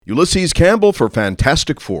Ulysses Campbell for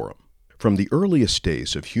Fantastic Forum. From the earliest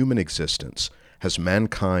days of human existence has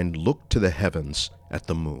mankind looked to the heavens at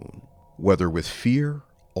the moon. Whether with fear,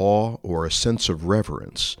 awe, or a sense of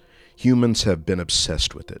reverence, humans have been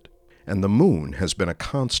obsessed with it, and the moon has been a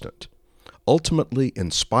constant, ultimately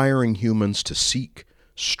inspiring humans to seek,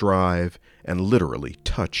 strive, and literally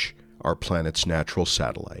touch our planet's natural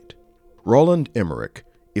satellite. Roland Emmerich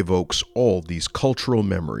evokes all these cultural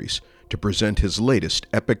memories to present his latest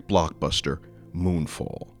epic blockbuster,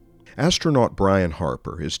 Moonfall. Astronaut Brian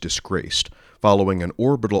Harper is disgraced following an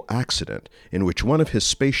orbital accident in which one of his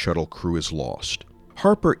space shuttle crew is lost.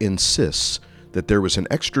 Harper insists that there was an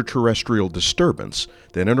extraterrestrial disturbance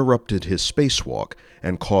that interrupted his spacewalk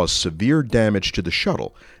and caused severe damage to the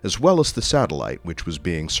shuttle as well as the satellite which was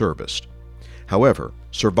being serviced. However,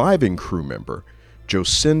 surviving crew member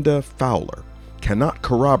Jocinda Fowler cannot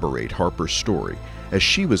corroborate Harper's story as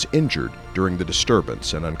she was injured during the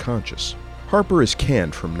disturbance and unconscious. Harper is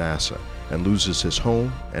canned from NASA and loses his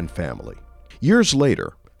home and family. Years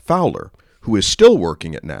later, Fowler, who is still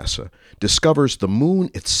working at NASA, discovers the moon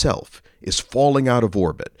itself is falling out of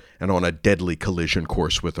orbit and on a deadly collision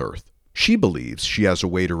course with Earth. She believes she has a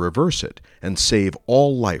way to reverse it and save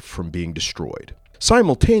all life from being destroyed.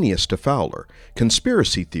 Simultaneous to Fowler,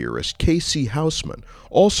 conspiracy theorist K.C. Houseman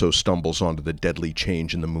also stumbles onto the deadly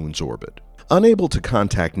change in the moon's orbit. Unable to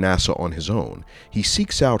contact NASA on his own, he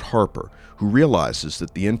seeks out Harper, who realizes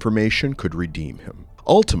that the information could redeem him.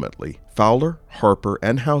 Ultimately, Fowler, Harper,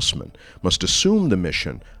 and Houseman must assume the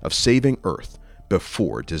mission of saving Earth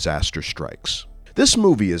before disaster strikes. This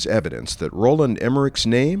movie is evidence that Roland Emmerich's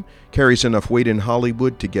name carries enough weight in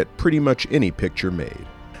Hollywood to get pretty much any picture made.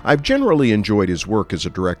 I've generally enjoyed his work as a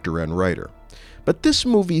director and writer, but this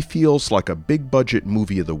movie feels like a big-budget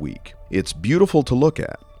movie of the week. It's beautiful to look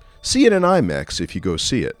at. See it in IMAX if you go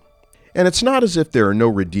see it. And it's not as if there are no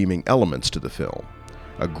redeeming elements to the film.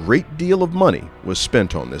 A great deal of money was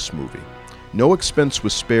spent on this movie. No expense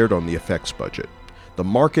was spared on the effects budget. The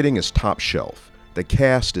marketing is top shelf. The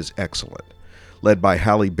cast is excellent. Led by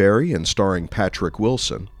Halle Berry and starring Patrick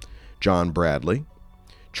Wilson, John Bradley,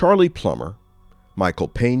 Charlie Plummer, Michael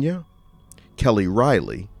Pena, Kelly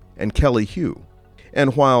Riley, and Kelly Hu.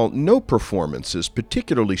 And while no performances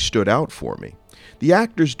particularly stood out for me, the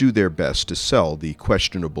actors do their best to sell the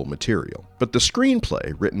questionable material. But the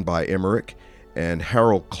screenplay, written by Emmerich and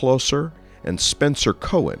Harold Closer and Spencer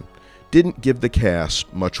Cohen, didn't give the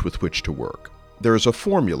cast much with which to work. There is a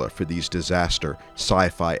formula for these disaster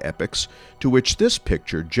sci-fi epics to which this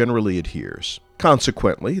picture generally adheres.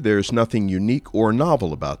 Consequently, there's nothing unique or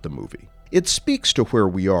novel about the movie. It speaks to where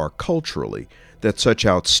we are culturally that such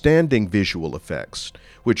outstanding visual effects,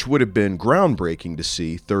 which would have been groundbreaking to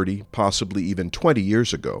see 30, possibly even 20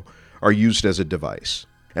 years ago, are used as a device.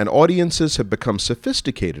 And audiences have become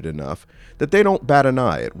sophisticated enough that they don't bat an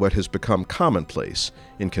eye at what has become commonplace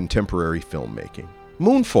in contemporary filmmaking.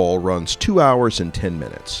 Moonfall runs 2 hours and 10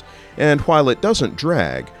 minutes, and while it doesn't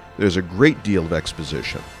drag, there's a great deal of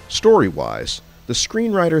exposition. Story-wise, the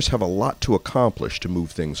screenwriters have a lot to accomplish to move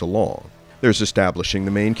things along. There's establishing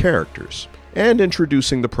the main characters, and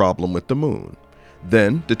introducing the problem with the moon,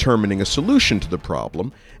 then determining a solution to the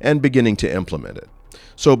problem and beginning to implement it.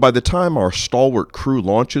 So by the time our stalwart crew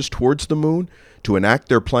launches towards the moon to enact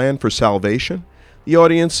their plan for salvation, the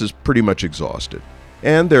audience is pretty much exhausted.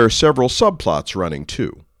 And there are several subplots running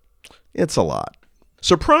too. It's a lot.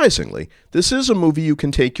 Surprisingly, this is a movie you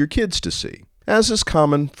can take your kids to see. As is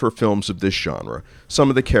common for films of this genre, some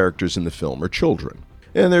of the characters in the film are children.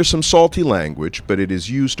 And there's some salty language, but it is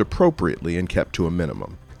used appropriately and kept to a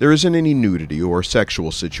minimum. There isn't any nudity or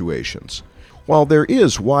sexual situations. While there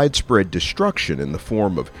is widespread destruction in the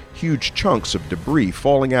form of huge chunks of debris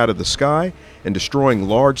falling out of the sky and destroying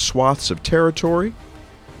large swaths of territory,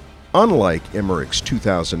 unlike Emmerich's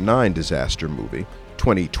 2009 disaster movie,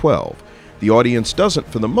 2012, the audience doesn't,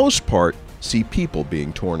 for the most part, see people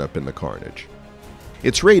being torn up in the carnage.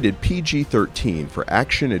 It's rated PG-13 for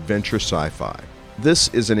action-adventure sci-fi. This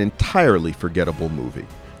is an entirely forgettable movie.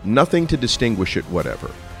 Nothing to distinguish it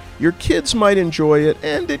whatever. Your kids might enjoy it,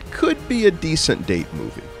 and it could be a decent date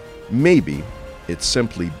movie. Maybe it's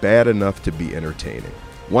simply bad enough to be entertaining.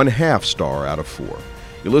 1/2 star out of 4.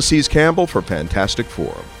 Ulysses Campbell for Fantastic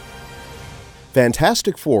Forum.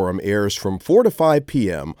 Fantastic Forum airs from 4 to 5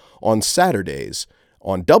 p.m. on Saturdays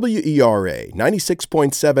on WERA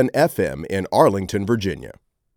 96.7 FM in Arlington, Virginia.